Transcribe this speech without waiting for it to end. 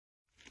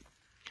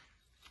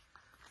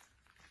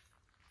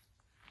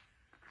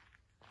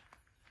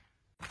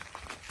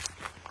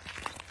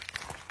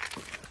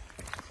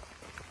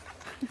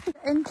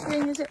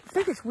entering, is it? I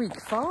think it's week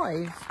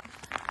 5.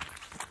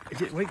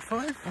 Is it week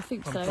 5? I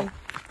think so.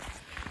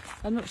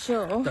 I'm not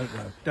sure.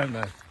 Don't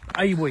know.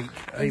 A week.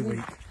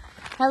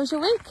 How was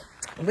your week?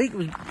 The week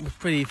was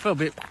pretty, felt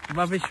a bit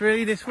rubbish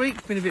really this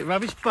week. Been a bit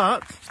rubbish,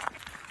 but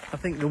I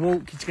think the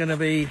walk is going to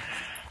be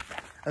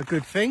a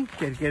good thing.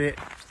 Get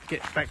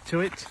back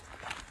to it.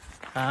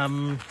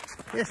 Yeah,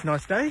 it's a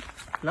nice day.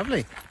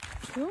 Lovely.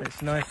 Cool.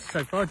 It's nice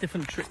so far.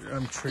 Different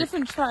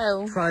Different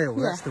trail. Trail,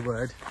 that's the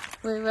word.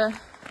 We're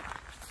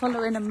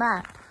following a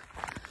map,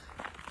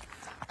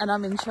 and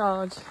I'm in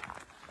charge.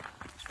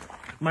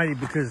 Mainly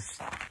because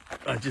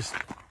I just...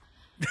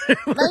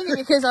 Mainly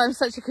because I'm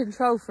such a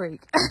control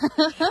freak.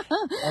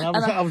 and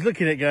I was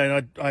looking at it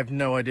going, I have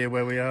no idea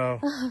where we are.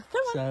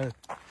 So,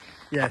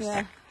 yes.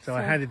 Yeah, so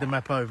I handed the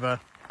map over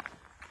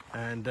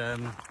and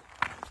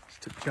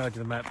just took charge of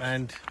the map,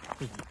 and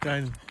we're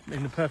going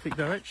in the perfect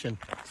direction.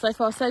 So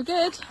far, so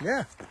good.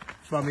 Yeah.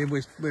 Well, I mean,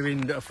 we're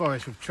in a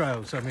forest with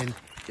trails, so I mean,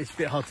 it's a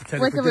bit hard to tell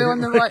whether we're on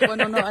the right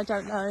one or not, I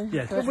don't know.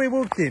 Yes, but we're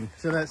walking,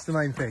 so that's the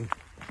main thing.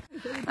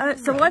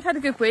 So I've had a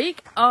good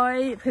week.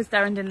 Because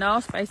Darren didn't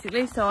ask,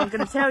 basically, so I'm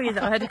going to tell you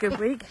that I had a good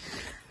week.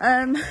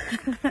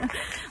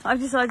 I've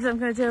decided I'm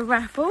going to do a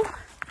raffle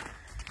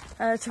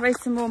to raise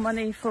some more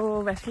money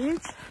for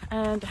Refuge,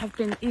 and have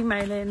been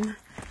emailing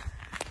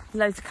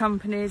loads of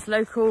companies,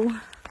 local,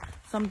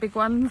 some big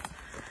ones,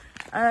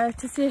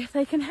 to see if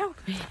they can help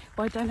me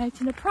by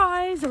donating a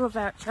prize or a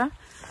voucher.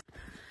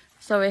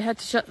 So I had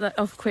to shut that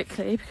off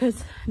quickly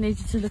because I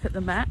needed to look at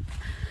the map.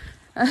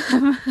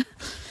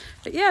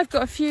 But yeah, I've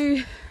got a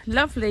few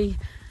lovely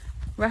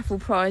raffle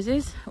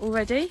prizes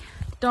already.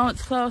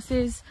 Dance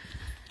classes,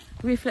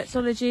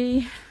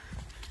 reflexology,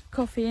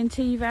 coffee and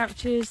tea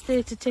vouchers,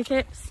 theatre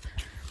tickets.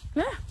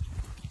 Yeah.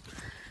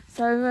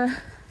 So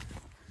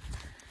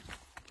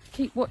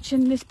keep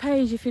watching this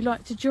page if you'd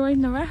like to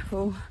join the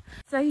raffle.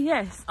 So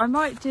yes, I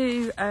might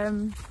do,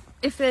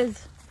 if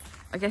there's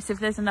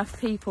enough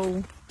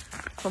people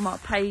from our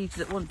page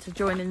that want to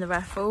join in the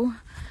raffle,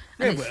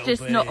 and it's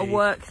just not a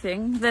work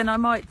thing, then I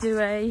might do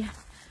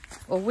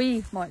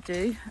we might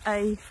do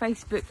a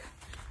Facebook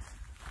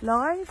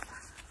live,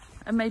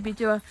 and maybe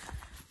do a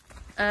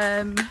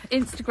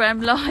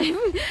Instagram live.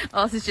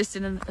 Ours is just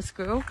in a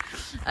squirrel.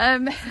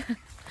 And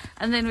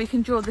then we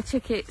can draw the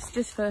tickets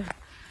just for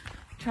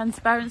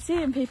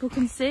transparency, and people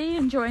can see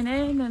and join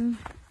in, and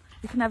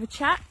we can have a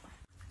chat.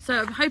 So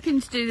I'm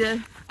hoping to do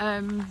the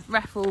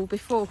raffle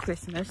before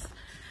Christmas,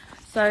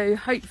 so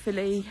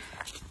hopefully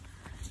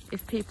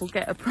if people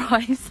get a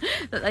prize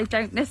that they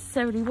don't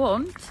necessarily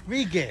want,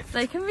 re-gift,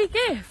 they can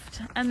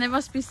re-gift, and there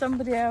must be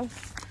somebody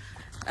else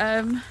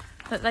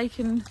that they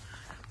can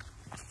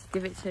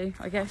give it to,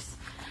 I guess.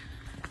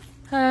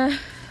 So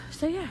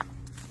yeah,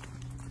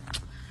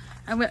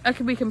 and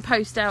we can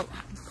post out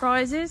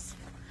prizes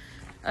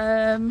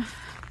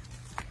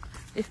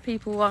if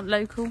people aren't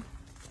local.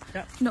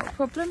 Yep. Not a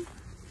problem.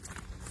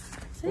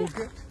 So, yeah. All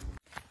good.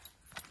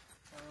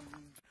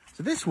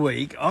 So this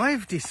week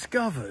I've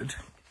discovered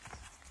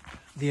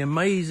the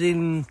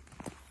amazing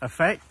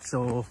effects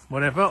or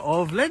whatever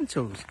of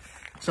lentils.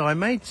 So I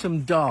made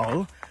some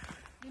dal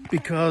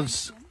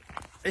because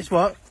it's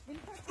what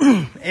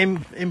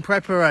in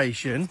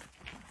preparation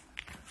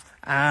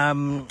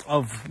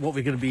of what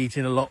we're going to be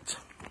eating a lot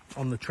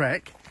on the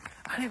trek,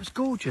 and it was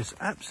gorgeous,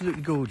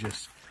 absolutely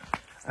gorgeous.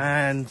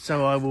 And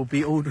so I will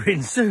be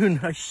ordering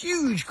soon a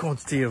huge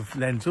quantity of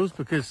lentils,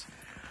 because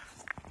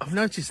I've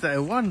noticed that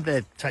one,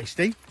 they're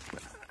tasty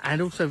and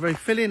also very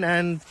filling,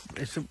 and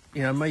it's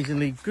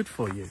amazingly good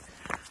for you.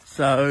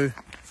 So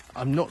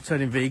I'm not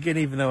turning vegan,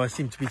 even though I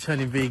seem to be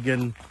turning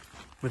vegan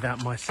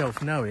without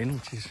myself knowing,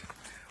 which is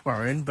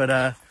worrying.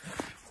 But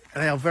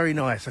they are very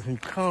nice. I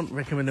can't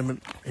recommend them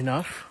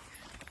enough.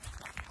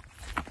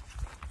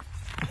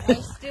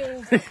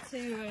 Still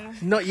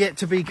not yet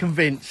to be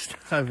convinced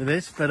over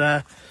this,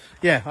 but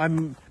yeah,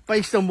 I'm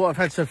based on what I've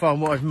had so far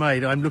and what I've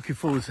made. I'm looking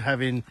forward to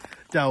having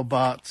dal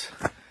bhat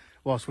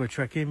whilst we're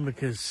trekking,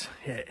 because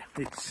yeah,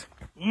 it's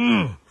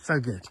so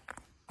good.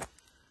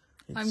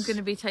 I'm going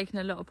to be taking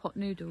a lot of pot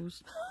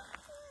noodles,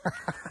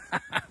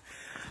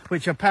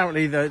 which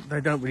apparently they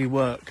don't really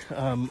work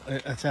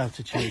at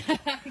altitude.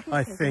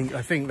 I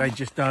think they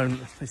just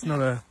don't. It's not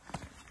a.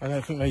 I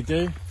don't think they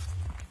do.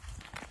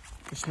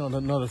 It's not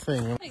a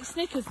thing. Like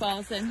Snickers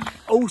bars then.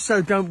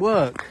 Also don't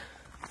work.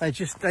 Yeah,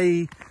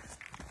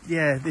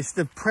 it's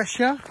the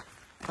pressure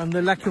and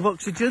the lack of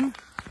oxygen.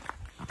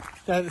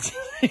 But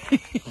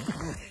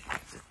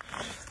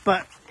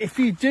if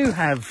you do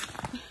have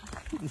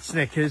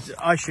Snickers,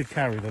 I should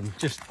carry them,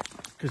 just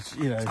because,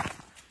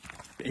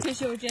 because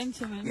you're a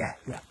gentleman. Yeah.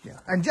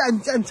 And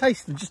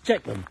taste them, just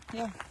check them.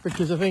 Yeah.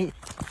 Because I think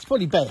it's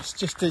probably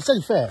best, it's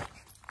only fair.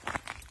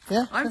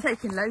 Yeah? I'm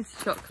taking loads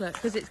of chocolate,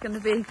 because it's going to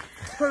be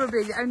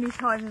probably the only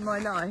time in my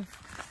life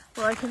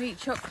where I can eat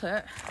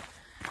chocolate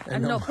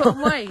and not put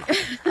on weight.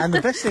 And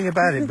the best thing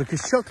about it,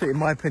 because chocolate, in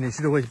my opinion,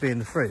 should always be in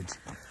the fridge.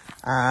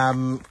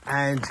 And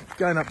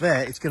going up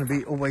there, it's going to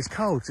be always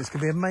cold, so it's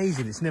going to be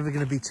amazing. It's never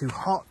going to be too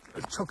hot.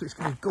 The chocolate's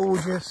going to be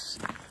gorgeous.